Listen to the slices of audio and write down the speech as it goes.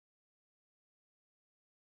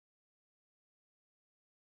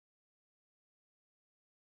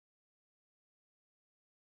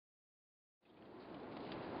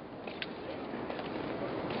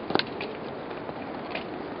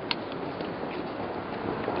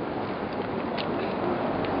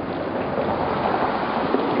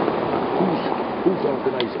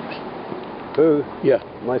too. Yeah.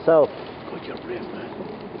 Myself. God, you're brave, man.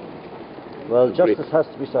 Well, You're justice has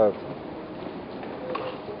to be served.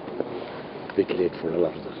 Bit late for a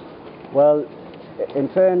lot of them. Well, in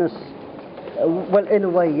fairness, well, in a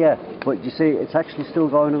way, yeah. But you see, it's actually still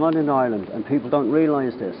going on in Ireland, and people don't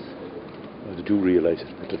realise this. Well, they do realise it,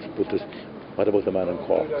 but what about the man in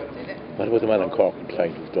Cork? What about the man in Cork in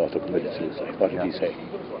Clyde whose daughter committed suicide? What did he say?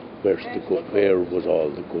 Where was all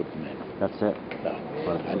the good men? That's it. No.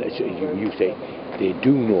 Well, And you say they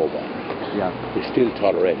do know about it. Yeah. They still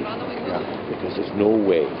tolerate it. Yeah. Because there is no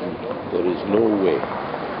way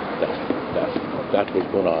that was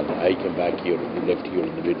going on. I came back here, we left here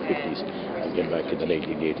in the mid-50s and came back in the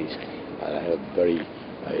 1980s. And I have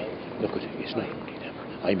look at it, it's not only them.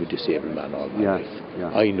 I'm a disabled man all my life. Yeah.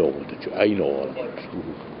 I know all about it.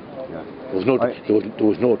 Yeah. There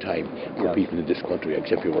was no time for people in this country,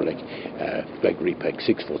 except you were like Gregory Peck,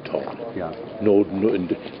 6 foot tall. Yeah. No,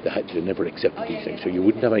 they never accepted these things. So you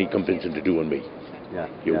wouldn't have any convincing to do on me. Yeah.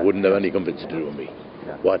 You wouldn't have any convincing to do on me.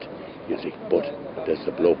 Yeah. What? You see, but there's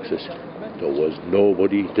the bloke says there was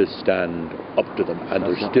nobody to stand up to them, and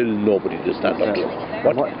there's still nobody to stand up to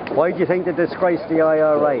them. Why do you think they disgraced the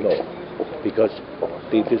IRA? No, because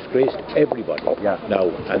they disgraced everybody. Yeah. Now,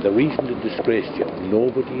 and the reason they disgraced you,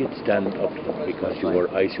 nobody would stand up to them because you were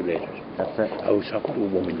isolated. That's it. I was talking to a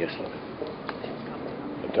woman yesterday,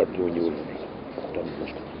 a 31-year-old woman.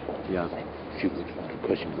 Yeah. She was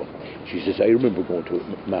questioning what. She says, I remember going to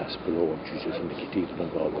Mass below, and she says, in the Cathedral in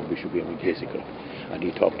Galway, Bishop Amy Casey, and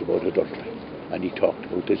he talked about adultery, and he talked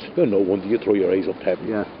about this. Well, no wonder you throw your eyes up to heaven.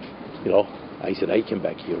 Yeah. You know, I said, I came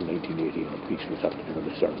back here in 1980, and a priest was after doing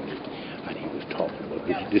the ceremony, and he was talking about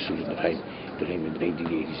this was the time in the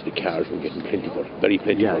 1980s, the cars were getting plentiful, very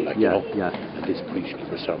plentiful, you know. Yeah. And this priest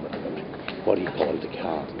gave a sermon about what he called the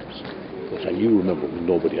cars. And you remember when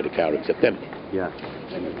nobody had a car except them. Yeah.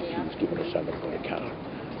 And he was giving a sermon about a car,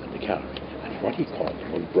 and the car, and what he called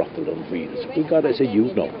them, unbrothel on wheels. Good God, I say,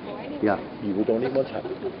 you know. Yeah. You would only want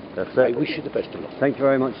happy. That's it. I wish you the best of luck. Thank you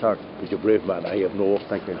very much, sir. You're a brave man. I have no.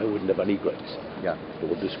 Thank you. I wouldn't have any gripes. Yeah. They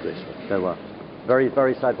were disgraceful. They were. Very,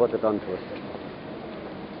 very sad what they've done to us.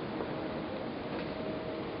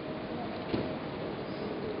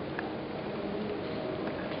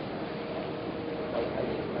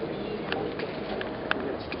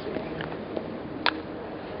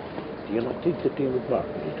 Do you not think that David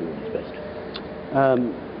Martin is doing his best?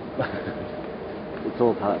 It's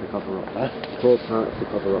all part of the cover-up. Huh? It's all part of the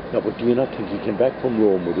cover-up. No, but do you not think he came back from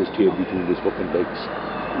Rome with his tail between his fucking legs?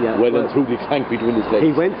 Yeah. Well and truly tank between his legs.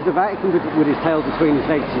 He went to the Vatican with his tail between his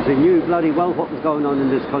legs because he knew bloody well what was going on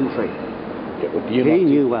in this country. Yeah, but do you he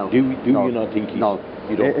knew well. Do you not think he's... No.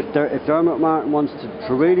 You don't? If Dermot Martin wants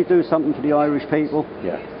to really do something for the Irish people,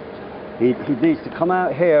 yeah, he needs to come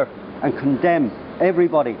out here and condemn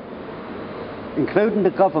everybody, including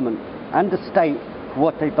the government and the state, for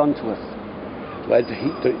what they've done to us. Well,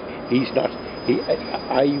 he's not.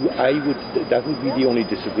 I would. That would be the only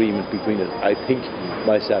disagreement between us. I think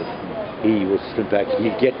myself, he was sent back.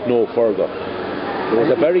 He'll get no further. There was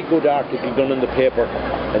a very good article done in the paper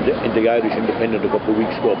in the Irish Independent a couple of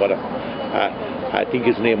weeks ago, but I think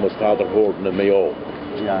his name was Father Gordon in Mayo.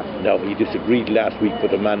 Yeah. Now he disagreed last week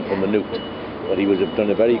with a man from Maynooth, but he was done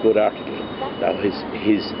a very good article. Now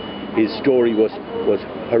his story was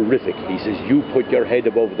horrific. He says, you put your head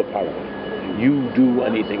above the parapet. You do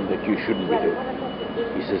anything that you shouldn't be doing.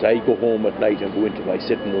 He says, I go home at night and go into my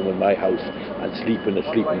sitting room in my house and sleep in a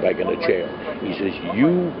sleeping bag in a chair. He says,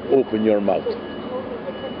 you open your mouth.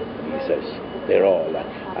 He says, they're all that.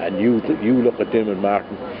 And you look at Dermot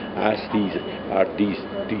Martin, ask these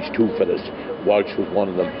two fellas, Walsh was one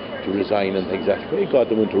of them, to resign and things like that. He got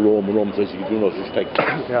them into Rome, and Rome says, you do no such thing.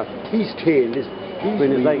 Yeah. His tail is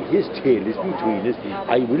between us.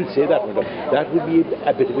 I will say that. That would be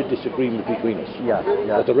a bit of a disagreement between us. Yeah.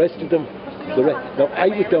 But the rest of them, now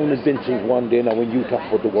I was down in Vincent's one day. Now when you talk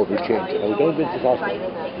about the world will change, I was down in Vincent's hospital,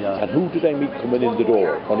 and who did I meet coming in the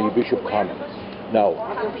door? Only Bishop Connor. Now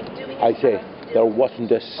I say there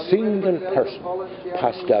wasn't a single person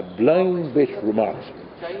past a blind bit remarks.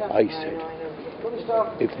 I said,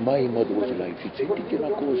 if my mother was alive, she'd say, did you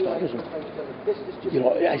not go as far as him? You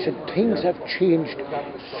know, I said, things have changed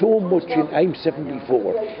so much I'm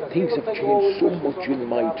 74, things have changed so much in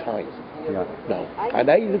my time. Yeah. Now,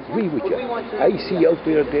 and I agree with you. I see out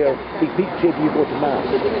there, big people say, do you go to Mass?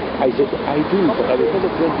 I said, I do, but I was never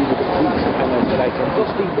friendly with the priest, and I said, I can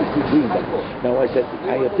distinguish between them. Now, I said,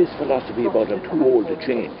 I have this philosophy about I'm too old to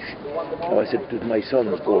change. Now, I said, did my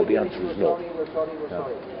sons go? The answer is no. Yeah.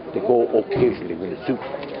 They go occasionally when it suits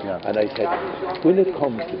them. Yeah. And I said, when it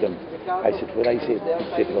comes to them, I said, when I say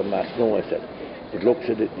to them Mass, no, I said, But looks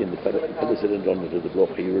at it in the fella said in London to the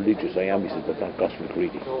bloke, "Are you religious?" "I am." He said, "But not gospel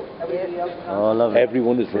greedy." Oh, lovely.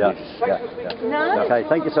 Everyone is religious. Yeah, yeah, yeah. Okay,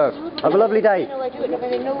 thank you, sir. Have a lovely day. I do it,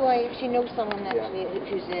 but I know I actually know someone actually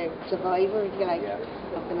who's a survivor, if you like,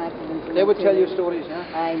 of the accident. They would tell you stories, yeah?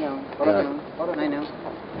 I know. Yeah. I know.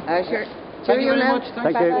 Sure. Thank you very now. much.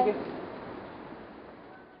 Thank you. Bye-bye.